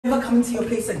Never coming to your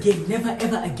place again. Never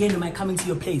ever again am I coming to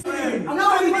your place. I'm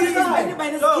not going to be suspended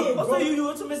by this kid. Also, you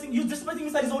also missing. You just letting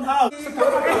inside his own house. Hey,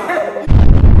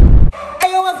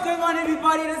 yo, what's going on,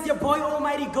 everybody? This is your boy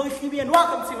Almighty Hlubi, and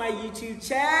welcome to my YouTube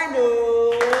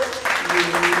channel.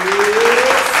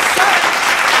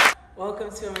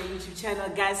 Welcome to my YouTube channel,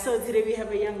 guys. So today we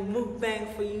have a young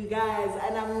mukbang for you guys,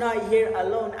 and I'm not here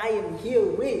alone. I am here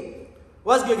with.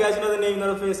 What's good, guys? You know the name, you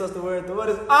know the face, that's the word. The word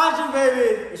is Arjin,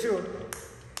 baby. Sure.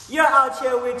 You're out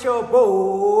here with your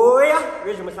boy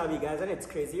Reggie Mohlabi, guys, and it's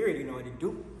crazy. You already know what to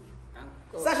do.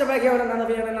 Sasha back here with another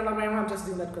video, and I'm just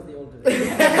doing that because they all do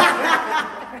it.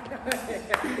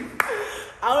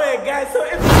 Alright, guys, so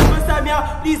if it's the first time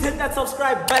here, please hit that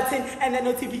subscribe button and the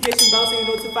notification bell so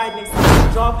you're notified next time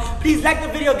I drop. Please like the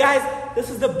video, guys. This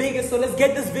is the biggest, so let's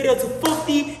get this video to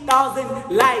 50,000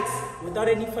 likes. Without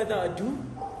any further ado,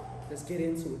 let's get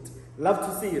into it. Love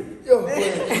to see you. Yo,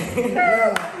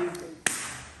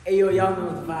 hey, yo, y'all know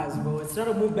the vibes, bro. It's not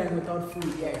a mukbang without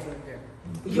food. Yeah, it's right there.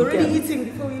 You're already eating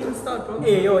before we even start, bro.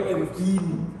 Hey, yo, hey, we're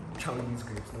eating. Chinese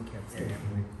grapes, no cap. Scary.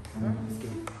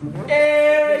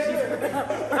 Hey, shit.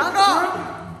 Hold on.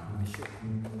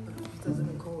 It doesn't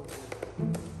even cold.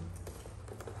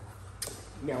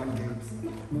 Yeah, I want grapes.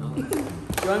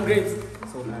 You want grapes?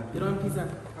 So hard. You don't want pizza?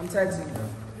 I'm taxing you, bro.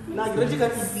 Nah, Reggie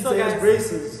can't eat pizza, So, he has guys,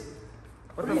 braces.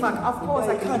 What the fuck? Of course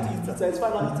I can't eat pizza. It's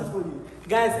fine, I'll eat it for you.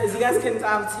 Guys, as you guys can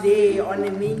tell today on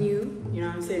the menu, you know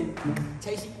what I'm saying?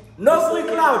 Tasty. No free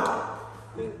cloud.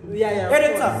 Yeah.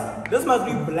 Editor, this must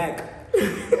be black.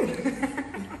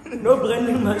 No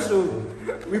branding in my show.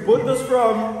 We bought this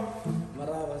from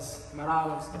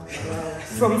Maravas.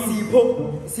 from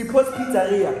Sipo's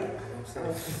Pizzeria.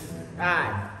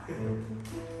 Alright.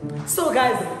 So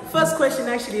guys, first question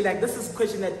actually, like this is a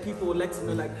question that people would like to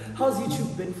know, like, how's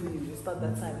YouTube been for you? You start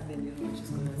that side and then you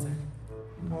just go that side.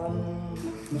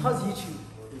 How's YouTube?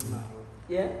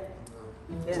 Yeah?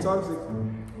 It's toxic.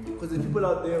 Because the people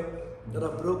out there that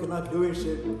are broke and not doing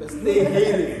shit, that stay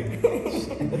hating.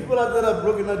 The people out there that are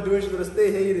broke and not doing shit, that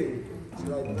stay hating. It's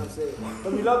like, you know what I'm saying?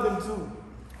 But we love them too.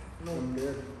 No, I'm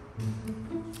good.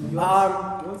 You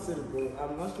don't say it, bro.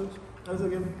 I'm not sure. How's it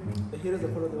again? The haters are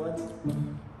part of the what?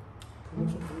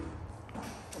 Promotion for you.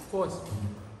 Of course.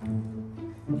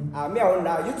 Me, I won't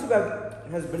lie. YouTube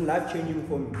has been life changing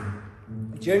for me.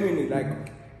 Genuinely,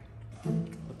 like.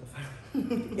 What the fuck?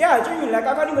 Yeah, genuinely, like,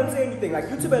 I can't even say anything. Like,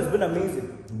 YouTube has been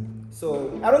amazing.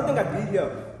 So, I don't think I'd be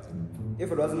here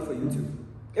if it wasn't for YouTube.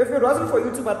 If it wasn't for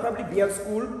YouTube, I'd probably be at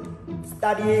school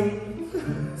studying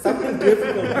something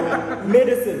difficult, bro.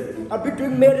 Medicine. I'd be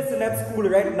doing medicine at school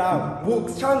right now.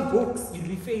 Books, books. You'd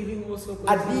be failing also.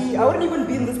 I wouldn't even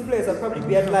be in this place. I'd probably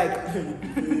be at like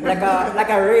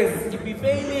a race. You'd be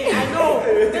failing. I know.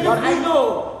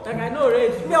 Like I know,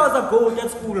 Reggie. Me, I was a goat at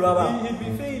school, baba. You'd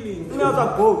be failing. Me, I was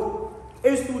a goat.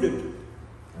 A student.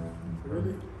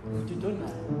 Really? You don't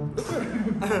know.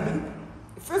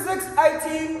 Physics, IT,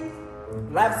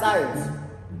 life science.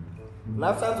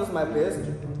 Life science was my best.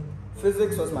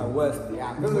 Physics was my worst.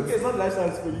 Yeah, because okay, it's not life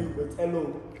science for you, but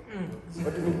hello.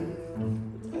 What do you mean?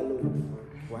 Hello.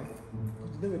 What?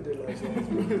 You never did life science.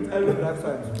 Hello, life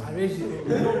science. I raised you.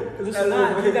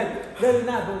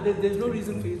 There's no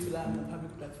reason for you to laugh on a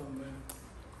public platform, man.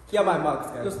 Here are my marks,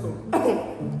 guys. Let's go.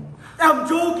 I'm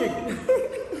joking.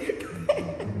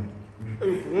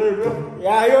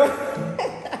 Yeah, yo.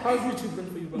 How's YouTube been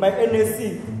for you, bro? My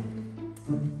NSC.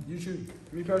 YouTube,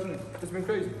 me personally, it's been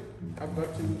crazy. I've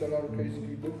got to meet a lot of crazy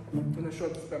people in a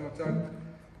short span of time.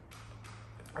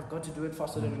 I've got to do it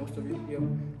faster than most of you.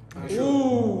 Yeah.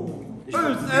 Ooh. But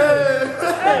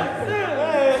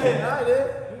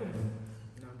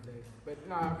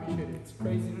no, I appreciate it. It's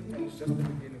crazy and it's just the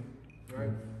beginning,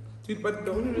 right? Dude, but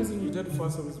the only reason you did it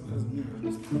faster was because me.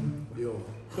 Yo.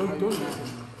 Don't.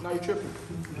 Now you're tripping.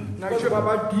 Now you're Talk tripping.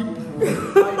 about deep.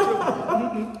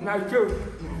 Now you're tripping.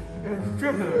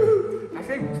 I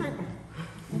think you're tripping.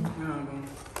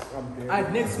 Alright,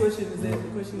 next question is the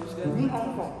question that you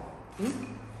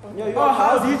guys. Oh,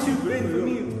 how's YouTube been for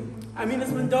me? I mean,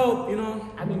 it's been dope, you know.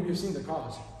 I mean, we've seen the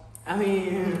cars. I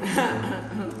mean,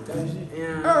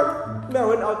 yeah. Me, I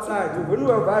went outside. When we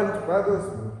were buying burgers,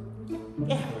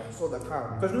 yeah, I saw the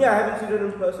car. Because me, I haven't seen it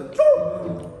in person.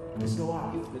 It's no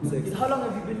while. Let's How long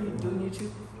have you been doing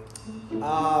YouTube?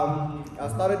 I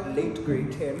started late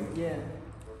grade 10. Yeah.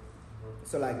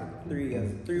 So like 3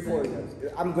 years, 4 years.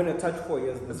 I'm gonna touch 4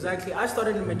 years. Exactly. I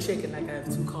started in matric and like I have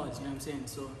 2 cards, you know what I'm saying?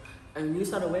 So, and you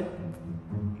started when?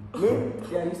 Me?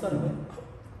 Yeah, you started when?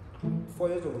 4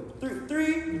 years old.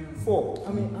 3, 4.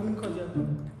 How many cards you have?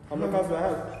 How many cars do I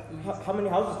have? How many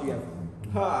houses do you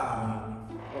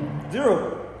have?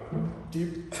 0.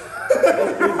 Deep.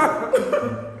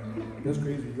 That's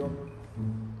crazy, yo.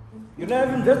 You don't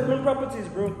have investment properties,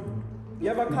 bro. You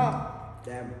have a car.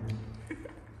 Damn.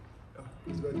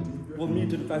 We'll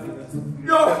meet in 5 years.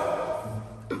 Yo!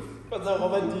 What's up,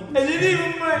 Mama D? And you didn't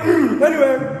even mind.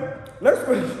 Anyway, next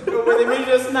question. Yo, but they made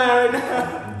you snare right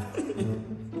now.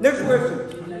 Next question.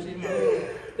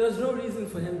 There was no reason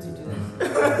for him to do that.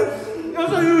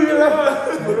 That's how you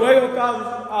why your comes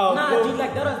out. Nah, dude,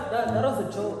 like that was a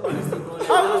joke, honestly, bro. Like,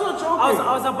 I was not joking. I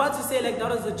was about to say like that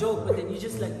was a joke, but then you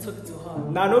just like took it too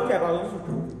hard. Nah, no cap, I was also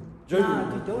joking. Nah,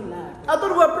 dude, don't lie. I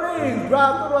thought we were playing, bro. I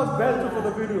thought it was banter for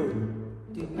the video.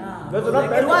 Dude, nah. That's Bro, not like,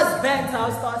 banter. it was banter. I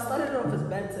started it off as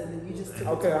banter, and then you just took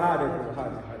Okay, it. hard it,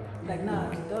 hard. Like, nah,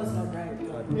 dude, that was not right.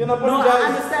 You're not No, I apologize.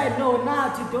 understand. No,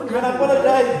 nah, dude, don't You're hug not me.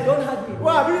 apologize. Don't hug me.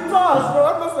 Wow, we tossed, bro.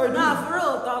 What must I do? Nah, for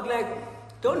real, dog. Like,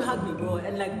 don't hug me, bro.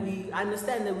 And like, I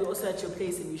understand that we're also at your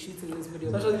place and we're shooting this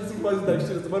video. Sasha, you see that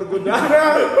shit is about to go down.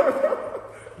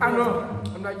 I know.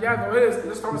 I'm like, yeah, the way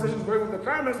this conversation is going with the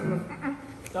climax.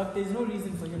 Dog, there's no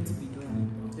reason for him to be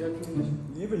doing Yeah, please.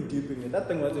 You even deeping it. That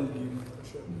thing wasn't deep.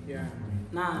 Yeah. it.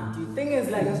 Nah, dude. Thing is,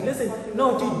 like, listen.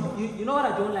 No, dude. You know what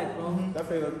I don't like, bro? That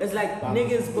thing. It's like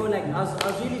niggas, bro. Like, I was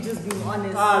really just being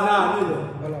honest. Nah,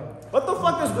 neither. What the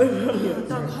fuck is going on here?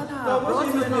 Dog, hold Dog, up, bro.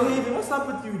 what's What's going on? behaving? What's up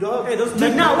with you, dog? Hey, those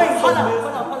Dude, now wait, hold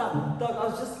up. Dog, I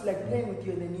was just like playing with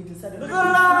you and then you decided.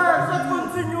 Relax, let's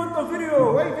continue with the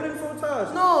video. Why are you getting so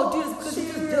touched? No, dude, because you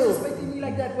just Chill. disrespecting me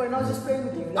like that, boy, and I was just playing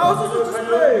with you. Like, I was also just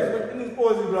playing. In his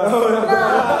pause, bro. I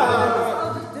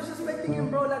was just disrespecting him,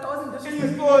 bro. Like I wasn't In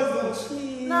his disrespecting. pause.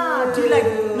 Nah, dude, like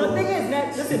the thing is,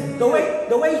 man, listen,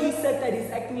 the way he said that he's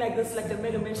acting like this, like the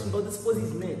Mega mentioned, bro. This pose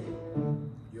is mid.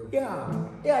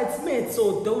 Yeah, it's mid.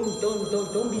 So don't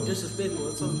be disrespectful.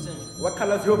 That's what I'm saying. What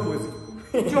color is your pussy?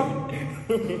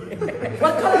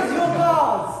 What color is your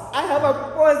cars? I have a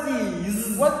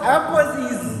pussies. What? I have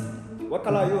pussies. What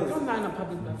color are yours? Don't mind a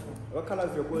public platform. What color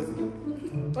is your pussy?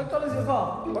 What color is your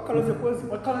car? What color is your pussy?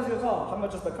 What color is your car? How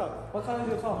much is the cup? What color is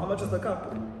your How car? much is the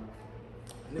cup?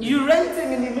 You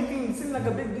renting and you're making it seem like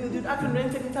a big deal, dude. I can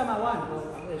rent anytime I want, bro.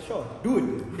 Yeah, sure. Do it.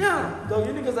 Yeah. Dog,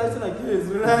 you niggas acting like kids.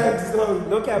 Relax, dog.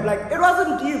 No cap, like, it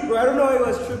wasn't deep, bro. I don't know why he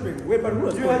was tripping. Wait, but who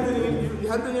was You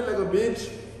handling it like a bitch.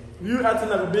 You acting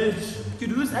like a bitch. Dude,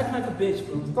 who's acting like a bitch,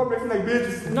 bro? Stop acting like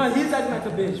bitches. No, he's acting like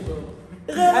a bitch, bro.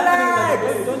 Relax!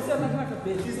 Don't say I'm acting like a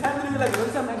bitch. He's handling it like Don't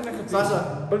say I'm acting like a bitch.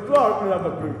 Sasha. But you are like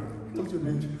a bitch. Talk to your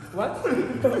bitch. What?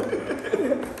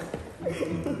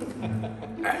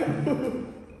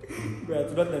 Bro,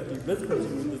 it's not that deep. Let's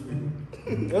continue with this video.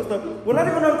 We're not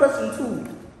even on question 2.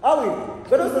 Are we?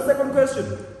 What was the second question?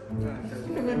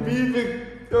 Let me beefing.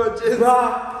 Yo, Jess.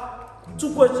 Bruh,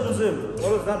 2 questions in.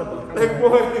 What was that about? Like,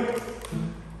 boy.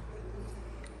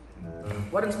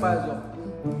 What inspires you?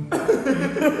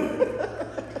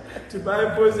 To buy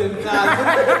poses and cars.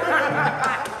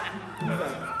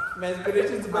 My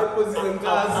inspiration to buy poses and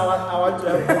cars. I want to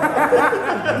have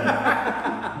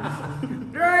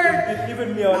even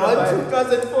me, I I want want 2 cars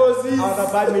and poses. I want to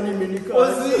buy many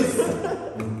cars. Poses.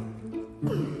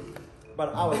 But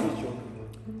I was just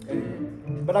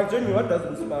joking. But like, genuinely, what does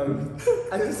inspire you?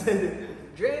 I just said it.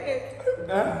 Drake.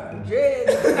 Huh? Drake.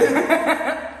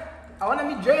 I wanna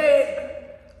meet Drake.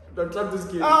 Don't trap this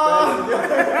kid. He's Ah.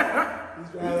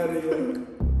 trying out of here.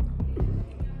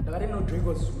 I didn't know Drake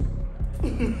was sweet.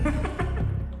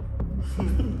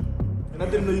 And I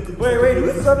didn't know you could. Wait,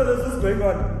 which channel is this going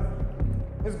on?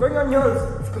 It's going on yours.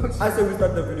 I say we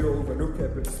start the video over. No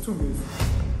cap, it's 2 minutes.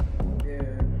 Yeah.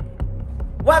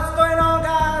 What's going on,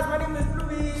 guys? My name is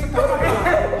Hlubi.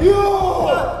 Yo!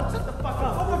 Shut the fuck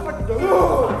up. What the fuck? Yo!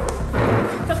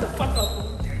 Shut the fuck up.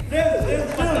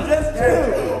 Just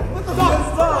chill. What the fuck?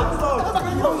 Stop.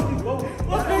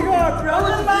 What's going on, bro?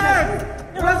 What's back?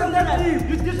 It wasn't that deep.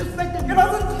 You disrespected me. It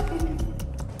wasn't.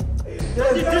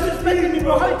 You disrespected me,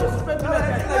 bro. How you disrespect me like that?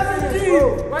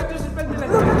 Why disrespect me like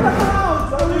that?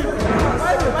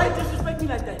 Why disrespect me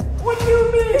like that? What do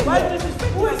you mean? Why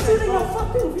disrespect me We're like that? shooting a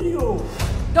fucking video.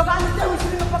 Dog, I understand we're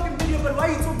shooting a fucking video, but why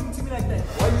are you talking to me like that?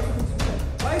 Why are you talking to me like that?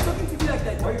 Why are you talking to me like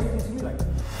that? Why are you talking to me like that?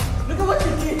 Look at what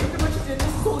you did. Look at what you did.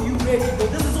 This is all you, Reggie, bro.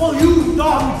 This is all you,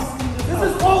 dog. This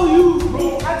is all you, bro.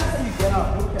 I just say you get out.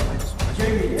 Look at my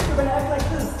Jamie. If you're gonna act like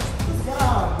this, just get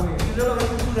out. Wait. You don't know what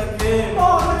to do that game. Oh,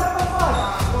 what the fuck?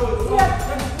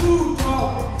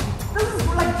 This is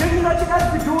like genuine what you guys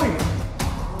be doing.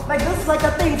 Like this is like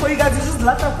a thing for you guys to just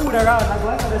let the food around. Like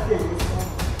what kind of thing?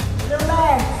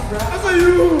 Relax, bro. That's a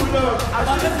you, dog. I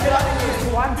should just get out of here this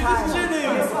one time.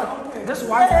 This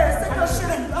one Hey, take your shit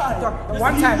and die. The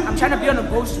one time I'm trying to be on a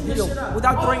ghost video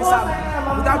without throwing something.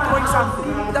 Without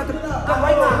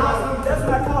Right now, that's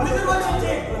my car. Look at what you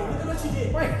did, bro. Look at what you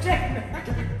did. Wait, check.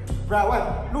 Bro, what?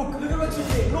 Look at what you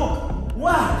did. Look.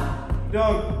 What?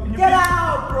 Dog, can you Get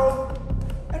out, bro.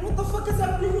 And what the fuck is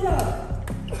happening here? What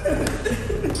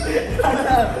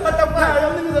the fuck? I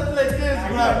don't think it's like this, I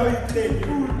bro. know you played,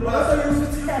 dude. What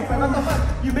the fuck?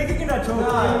 You making it a joke?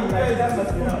 Nah, Like, that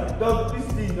must be not. dog, please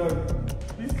clean, dog.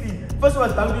 Please clean. First of all,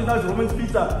 Dunkin' Donuts Roman's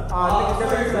pizza.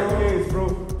 sorry, Like bro. this, bro.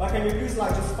 But can you please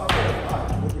like just fuck off?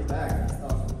 Alright, move your bag and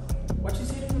stuff. What you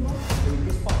say to me, bro? Can you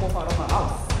please fuck off out of my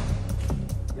house?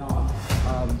 Yeah.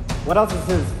 What else is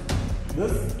this?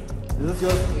 This? Is this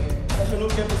yours? Sasha, no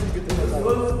campus, you get the This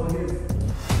yours or his?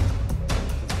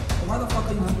 Why the fuck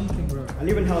are you sleeping, bro? I'll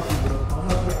even help you, bro. I'll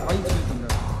help you. Why are you sleeping, bro?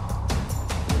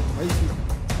 Why are you sleeping?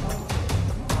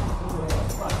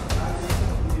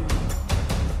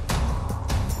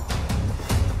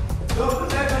 Go put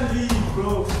that and leave,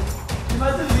 bro. You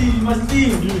mustn't leave, you must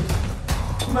leave, dude.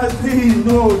 You must leave.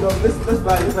 No, dog, let's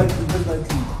buy tea.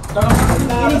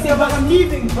 Anything about I'm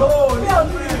leaving, bro.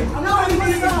 I'm not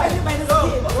even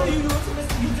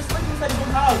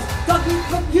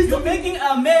You're making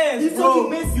a mess. He's bro. talking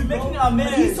mess, You're bro. making a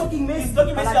mess. He's talking mess. He's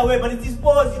talking But messy like- away, but it is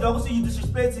pause, you dog. So you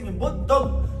disrespecting him. But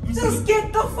dog, you Just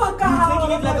get the fuck out. you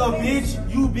taking it like a of my face.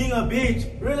 bitch. You being a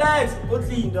bitch. Relax. Go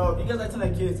clean, dog. You guys acting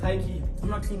like kids. High key. I'm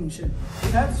not cleaning shit.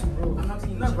 You have to, bro. I'm not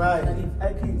cleaning Not shit. right. Can I leave?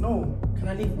 High key. No. Can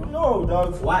I leave, bro? No,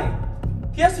 dog. Why?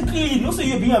 He has to clean. No, so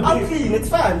you're being a I'll bitch. clean. It's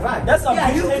fine, right? That's a yeah,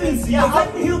 bitch he'll clean. tendency. Yeah,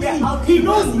 Exactly. he'll Yeah, clean. I'll He clean.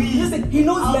 knows. That's weird. Listen, he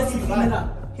knows he I'll has to clean. clean it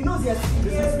up. He knows he has to clean it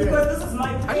up. Yes, Because this is my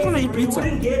I just place, wanna eat bro. You pizza.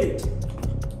 wouldn't get it.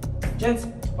 Gents,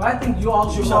 but I think you all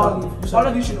should shut all up. leave. You shut All up.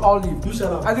 of you should all leave. You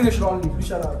shut up. I think they should all leave. You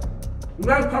shut up. You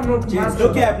guys come up to James, my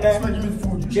look at It's man. not giving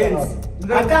food, you shut up. James,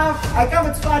 I come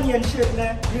it's funny and shit,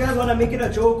 man. You guys wanna make it a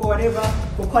joke or whatever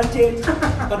for content,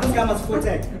 but this guy must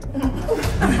protect.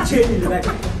 Genuinely, like,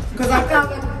 because I can't.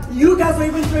 You guys are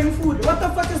even throwing food. What the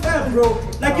fuck is that, bro?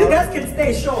 Like, you guys can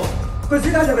stay sure, because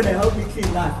you guys are gonna help me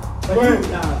clean that. But Wait, you,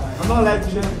 nah, man. I'm not like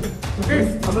you.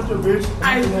 I'm not your bitch.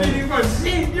 I'm feeling for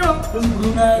shit, yo. This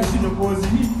blue man is in your pose.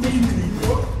 You need to leave,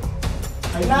 bro.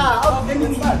 Nah, let me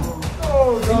leave. No,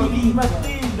 dog. You must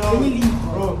leave, dog. Let me leave,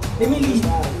 bro. Let me leave.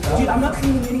 Dude, I'm not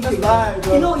cleaning anything. lie,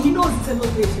 bro. He knows it's a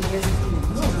location. He hasn't cleaned it.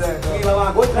 This is that, dog. Hey,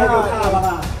 Baba, go drive your car,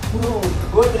 Baba.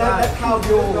 Go drive that car of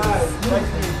yours.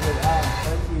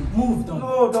 Move, dog.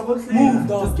 No, double clean. Move,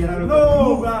 dog. Just get out of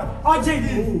No, the man. RJ,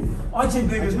 move. RJ,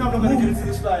 Niggas, now I'm gonna get into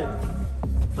this fight.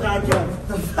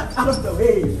 out of the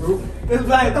way, bro. Let's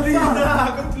fight, please, fuck?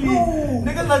 nah, come please. No.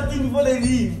 Niggas must clean before they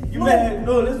leave. You No. better,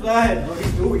 no, let's fight. What are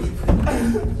you doing?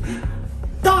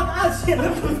 Dog, shit.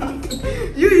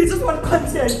 You just want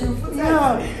content, you.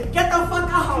 Yeah. Get the fuck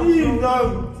out. Clean, bro. dog.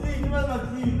 See, you must not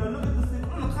clean, dog. Look at this thing on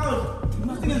the couch.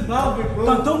 This thing is velvet, bro.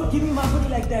 Dog, don't give me my hoodie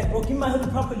like that, bro. Give me my hoodie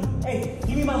properly. Hey,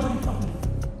 give me my hoodie properly.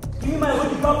 Give me my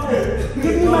hoodie properly.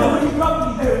 Give me my hoodie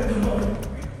properly.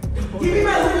 Give me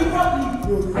my hoodie properly.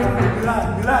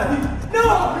 Relax. No,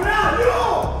 no.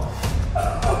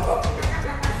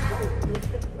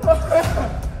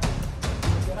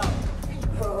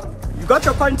 You got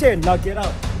your content, now get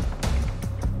out.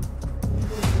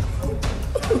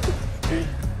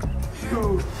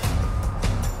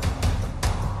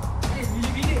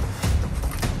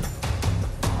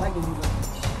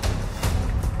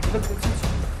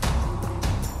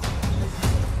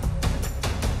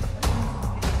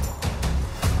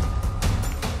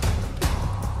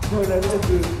 No, that's not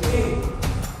good.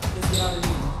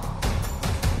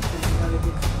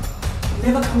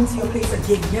 Never come to your place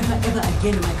again. Never ever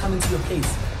again am I coming to your place.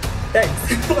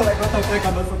 Thanks. Like, what the fuck?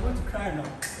 I'm about to cry now.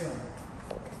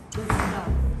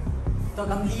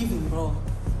 Dog, I'm leaving, bro.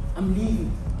 I'm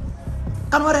leaving.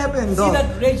 And what happened, See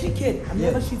that Reggie kid? I'm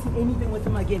never shooting anything with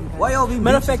him again. Guys. Why y'all being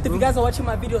Matter of bitches, fact, if bro? you guys are watching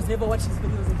my videos, never watch his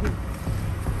videos again.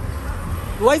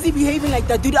 Why is he behaving like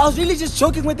that, dude? I was really just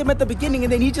joking with him at the beginning,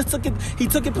 and then he just took it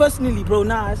personally, bro.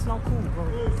 Nah, it's not cool,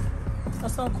 bro.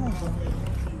 That's not cool, bro.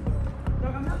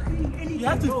 Dog, I'm not cleaning anything. You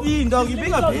have to bro. clean, dog. You're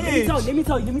being a Let me bitch. tell you, Let me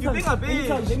tell you. You're being a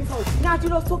bitch. Nah,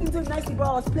 dude, I was talking to him nicely, bro.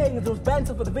 I was playing. It was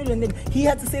banter for the video, and then he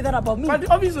had to say that about me. But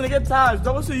obviously, when they get touched,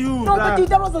 that was to you. No, but dude,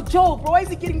 that was a joke, bro. Why is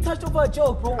he getting touched over a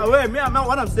joke, bro? Wait, me, I'm not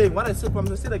what I'm saying. What I said, I'm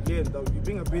gonna say it again, dog. You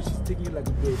being a bitch, he's taking you like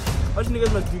a bitch. What you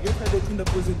niggas must do? Get kind of in the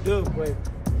position, boy.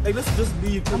 Like, let's just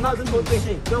leave. I'm Now not this whole doing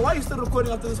thing. shit. Yo, why are you still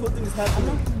recording after this whole thing is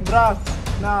happening? Bruh,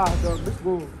 nah, dog, let's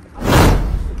go.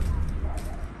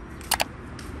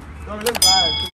 Dog, let's vibe.